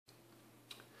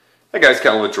Hey guys,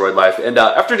 Kellen with Droid Life, and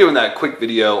after doing that quick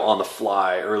video on the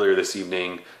fly earlier this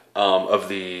evening of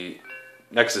the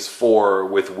Nexus 4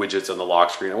 with widgets on the lock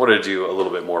screen, I wanted to do a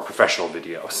little bit more professional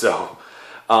video. So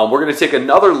we're going to take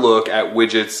another look at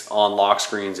widgets on lock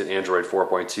screens in Android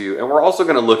 4.2, and we're also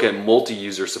going to look at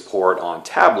multi-user support on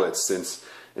tablets, since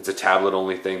it's a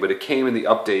tablet-only thing, but it came in the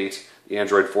update, the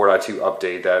Android 4.2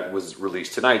 update that was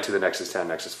released tonight to the Nexus 10,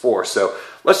 Nexus 4. So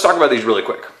let's talk about these really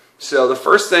quick. So the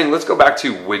first thing, let's go back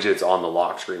to widgets on the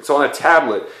lock screen. So on a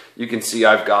tablet, you can see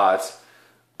I've got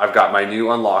my new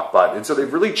unlock button. And so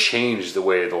they've really changed the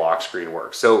way the lock screen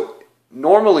works. So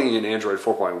normally in Android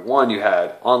 4.1, you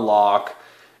had unlock,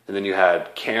 and then you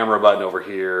had camera button over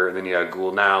here, and then you had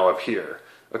Google Now up here.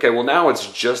 Okay, well now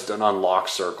it's just an unlock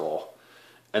circle.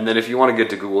 And then if you want to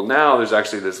get to Google Now, there's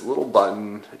actually this little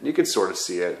button, and you can sort of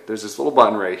see it. There's this little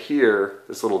button right here,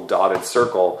 this little dotted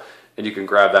circle, and you can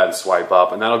grab that and swipe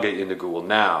up, and that'll get you into Google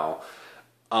Now.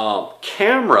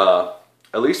 Camera,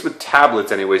 at least with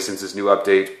tablets anyway, since this new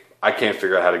update, I can't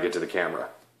figure out how to get to the camera,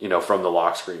 from the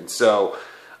lock screen. So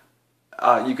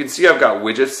you can see I've got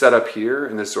widgets set up here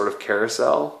in this sort of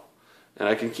carousel, and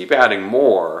I can keep adding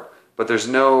more, but there's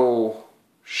no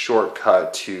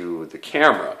shortcut to the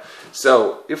camera.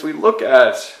 So if we look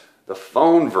at the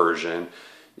phone version,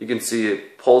 you can see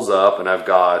it pulls up, and I've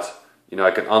got, I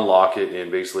can unlock it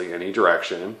in basically any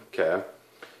direction, okay?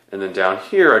 And then down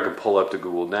here, I can pull up to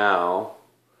Google Now.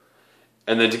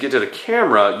 And then to get to the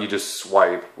camera, you just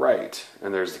swipe right,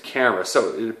 and there's the camera.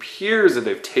 So it appears that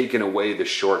they've taken away the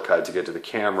shortcut to get to the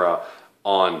camera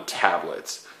on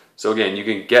tablets. So again, you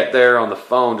can get there on the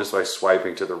phone just by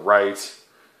swiping to the right.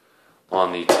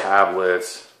 On the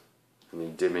tablet, and the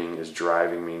dimming is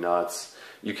driving me nuts.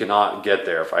 You cannot get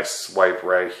there if I swipe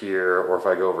right here, or if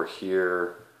I go over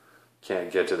here,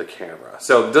 can't get to the camera.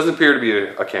 So it doesn't appear to be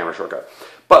a camera shortcut.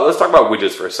 But let's talk about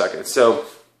widgets for a second. So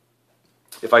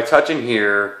if I touch in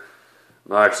here,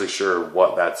 I'm not actually sure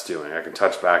what that's doing. I can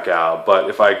touch back out, but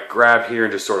if I grab here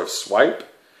and just sort of swipe,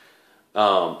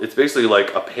 it's basically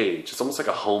like a page. It's almost like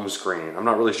a home screen. I'm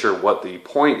not really sure what the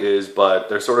point is, but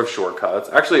they're sort of shortcuts.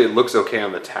 Actually, it looks okay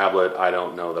on the tablet. I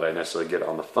don't know that I necessarily get it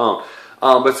on the phone.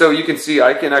 But so you can see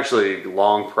I can actually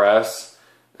long press,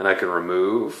 and I can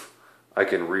remove. I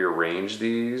can rearrange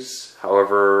these.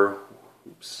 However,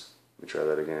 oops, let me try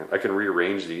that again. I can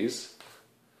rearrange these.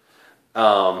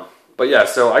 But yeah,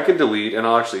 so I can delete, and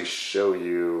I'll actually show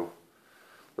you.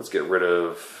 Let's get rid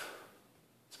of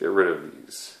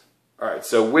these. All right,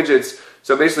 so widgets.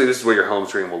 So basically, this is what your home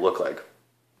screen will look like.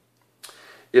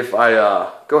 If I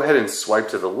go ahead and swipe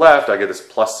to the left, I get this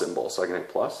plus symbol, so I can hit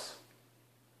plus.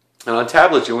 And on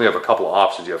tablets, you only have a couple of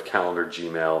options. You have calendar,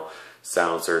 Gmail,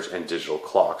 sound search, and digital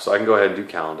clock. So I can go ahead and do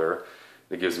calendar.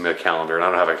 It gives me a calendar, and I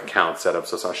don't have an account set up,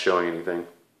 so it's not showing anything.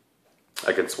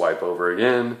 I can swipe over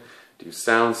again, do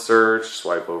sound search,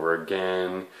 swipe over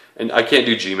again. And I can't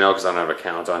do Gmail because I don't have an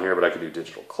account on here, but I can do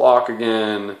digital clock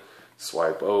again,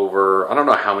 swipe over. I don't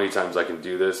know how many times I can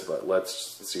do this, but let's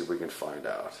see if we can find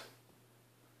out.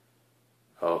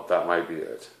 Oh, that might be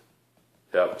it.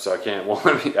 Yep, so I won't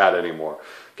let me add any more.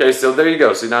 Okay, so there you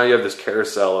go. So now you have this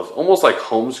carousel of almost like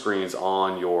home screens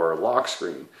on your lock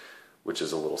screen, which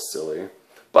is a little silly.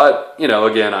 But,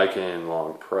 again, I can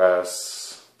long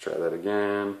press, try that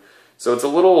again. So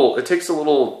it takes a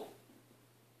little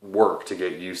work to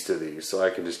get used to these. So I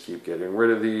can just keep getting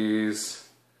rid of these.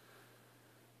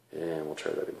 And we'll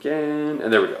try that again.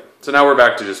 And there we go. So now we're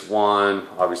back to just one.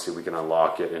 Obviously, we can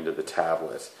unlock it into the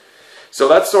tablet. So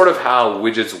that's sort of how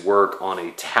widgets work on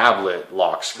a tablet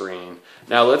lock screen.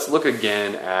 Now let's look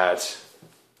again at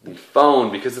the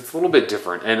phone, because it's a little bit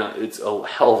different and it's a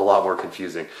hell of a lot more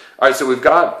confusing. All right, so we've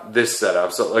got this set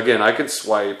up. So again, I can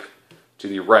swipe to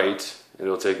the right and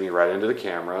it'll take me right into the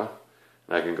camera,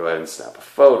 and I can go ahead and snap a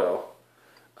photo.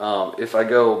 If I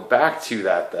go back to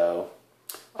that though,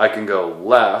 I can go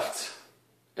left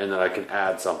and then I can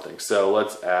add something. So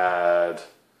let's add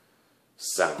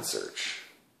sound search.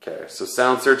 Okay, so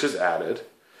sound search is added,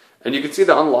 and you can see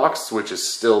the unlock switch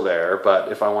is still there,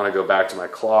 but if I want to go back to my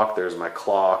clock, there's my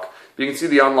clock. But you can see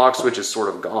the unlock switch is sort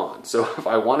of gone. So if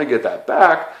I want to get that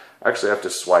back, I actually have to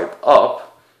swipe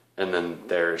up, and then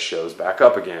there it shows back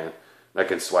up again. I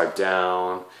can swipe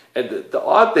down. And the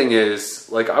odd thing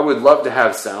is, like, I would love to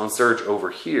have sound search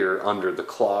over here under the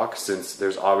clock, since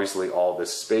there's obviously all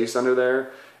this space under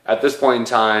there. At this point in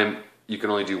time, you can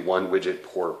only do one widget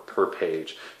per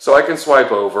page. So I can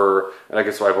swipe over, and I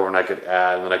could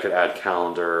add, and then I could add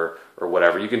calendar or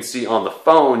whatever. You can see on the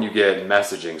phone, you get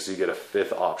messaging, so you get a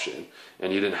fifth option.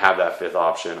 And you didn't have that fifth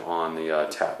option on the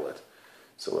tablet.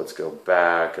 So let's go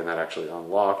back, and that actually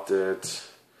unlocked it.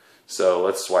 So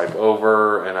let's swipe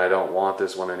over, and I don't want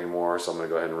this one anymore, so I'm going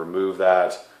to go ahead and remove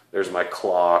that. There's my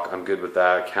clock. I'm good with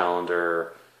that.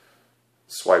 Calendar.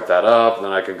 Swipe that up, and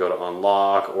then I can go to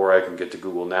unlock, or I can get to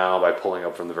Google Now by pulling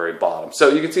up from the very bottom. So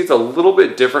you can see it's a little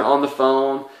bit different on the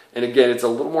phone, and again, it's a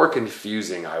little more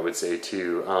confusing, I would say,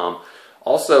 too.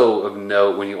 Also of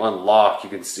note, when you unlock, you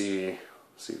can see,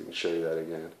 let's see if we can show you that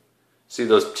again. See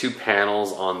those two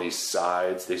panels on these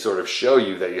sides? They sort of show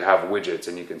you that you have widgets,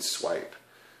 and you can swipe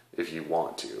if you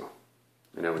want to.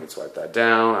 And then we can swipe that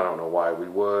down. I don't know why we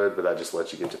would, but that just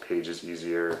lets you get to pages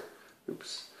easier.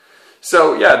 Oops.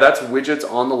 So yeah, that's widgets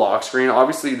on the lock screen.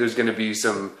 Obviously, there's going to be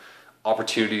some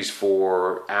opportunities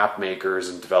for app makers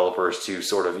and developers to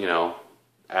sort of,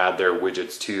 add their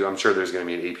widgets to. I'm sure there's going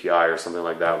to be an API or something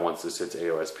like that once this hits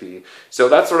AOSP. So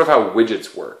that's sort of how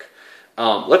widgets work.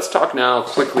 Let's talk now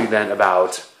quickly then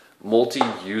about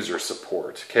multi-user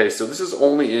support. Okay, so this is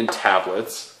only in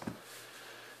tablets,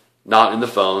 not in the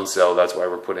phone, so that's why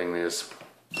we're putting this.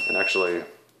 And actually,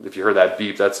 if you heard that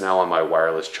beep, that's now on my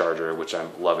wireless charger, which I'm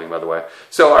loving, by the way.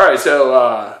 So, all right,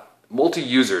 so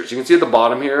multi-users. You can see at the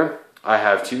bottom here, I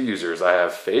have two users. I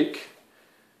have Fake,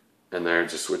 and there,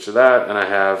 just switch to that, and I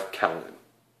have Kellen.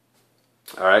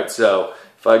 All right, so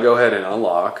if I go ahead and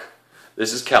unlock,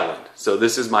 this is Kellen. So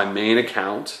this is my main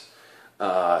account.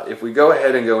 If we go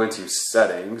ahead and go into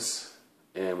settings,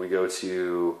 and we go to,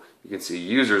 you can see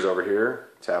users over here,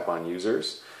 tap on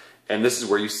users. And this is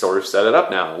where you sort of set it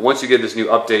up now. Once you get this new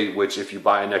update, which if you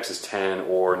buy a Nexus 10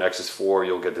 or Nexus 4,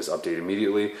 you'll get this update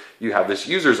immediately. You have this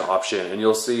users option, and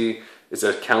you'll see it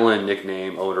says Kellen,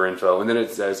 nickname, owner info, and then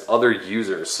it says other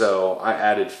users. So I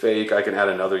added Fake, I can add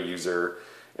another user,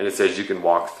 and it says you can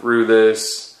walk through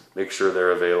this, make sure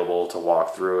they're available to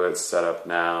walk through it, set up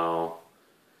now.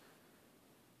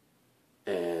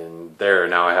 And there,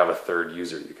 now I have a third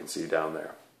user you can see down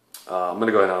there. I'm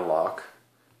gonna go ahead and unlock.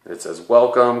 It says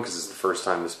welcome, because it's the first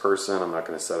time this person. I'm not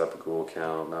going to set up a Google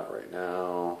account, not right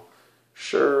now.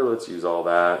 Sure, let's use all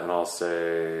that, and I'll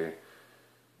say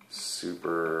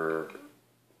super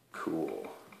cool.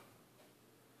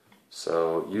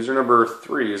 So user number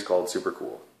 3 is called super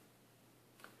cool.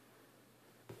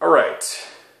 All right,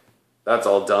 that's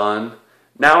all done.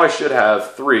 Now I should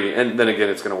have 3, and then again,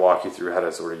 it's going to walk you through how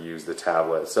to sort of use the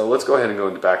tablet. So let's go ahead and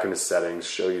go back into settings,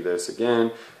 show you this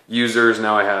again. Users,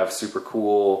 now I have super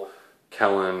cool,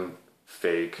 Kellen,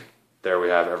 Fake. There we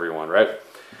have everyone, right?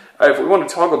 All right, if we want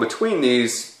to toggle between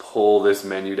these, pull this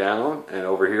menu down, and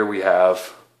over here we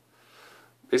have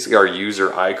basically our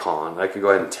user icon. I can go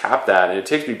ahead and tap that, and it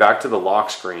takes me back to the lock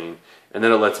screen, and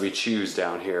then it lets me choose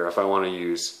down here if I want to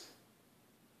use.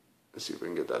 Let's see if we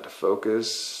can get that to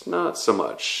focus. Not so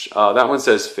much. That one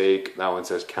says Fake, that one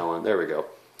says Kellen. There we go.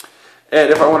 And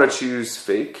if I want to choose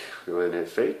Fake, go ahead and hit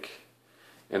Fake,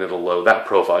 and it'll load that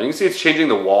profile. You can see it's changing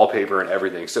the wallpaper and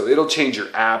everything. So it'll change your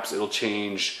apps. It'll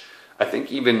change, I think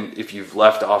even if you've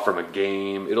left off from a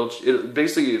game,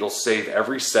 it'll save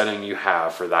every setting you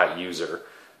have for that user.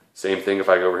 Same thing if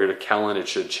I go over here to Kellen, it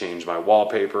should change my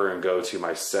wallpaper and go to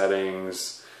my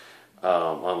settings,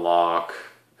 unlock,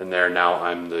 and there now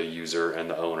I'm the user and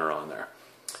the owner on there.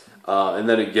 And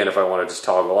then again, if I want to just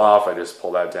toggle off, I just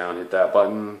pull that down, hit that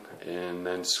button, and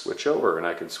then switch over, and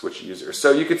I can switch users.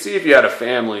 So you can see if you had a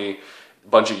family, a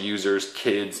bunch of users,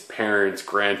 kids, parents,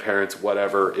 grandparents,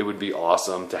 whatever, it would be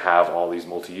awesome to have all these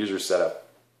multi-users set up.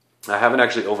 I haven't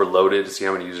actually overloaded to see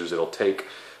how many users it'll take,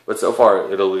 but so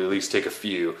far it'll at least take a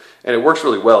few. And it works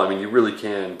really well. I mean, you really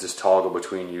can just toggle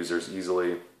between users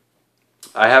easily.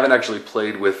 I haven't actually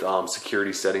played with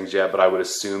security settings yet, but I would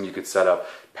assume you could set up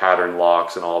pattern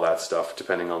locks and all that stuff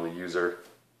depending on the user,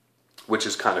 which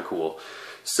is kind of cool.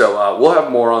 So we'll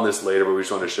have more on this later, but we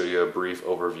just want to show you a brief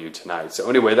overview tonight. So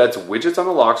anyway, that's widgets on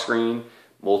the lock screen,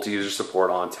 multi-user support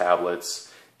on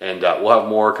tablets, and we'll have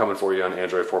more coming for you on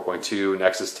Android 4.2,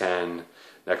 Nexus 10,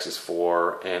 Nexus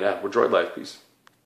 4, and we're Droid Life. Peace.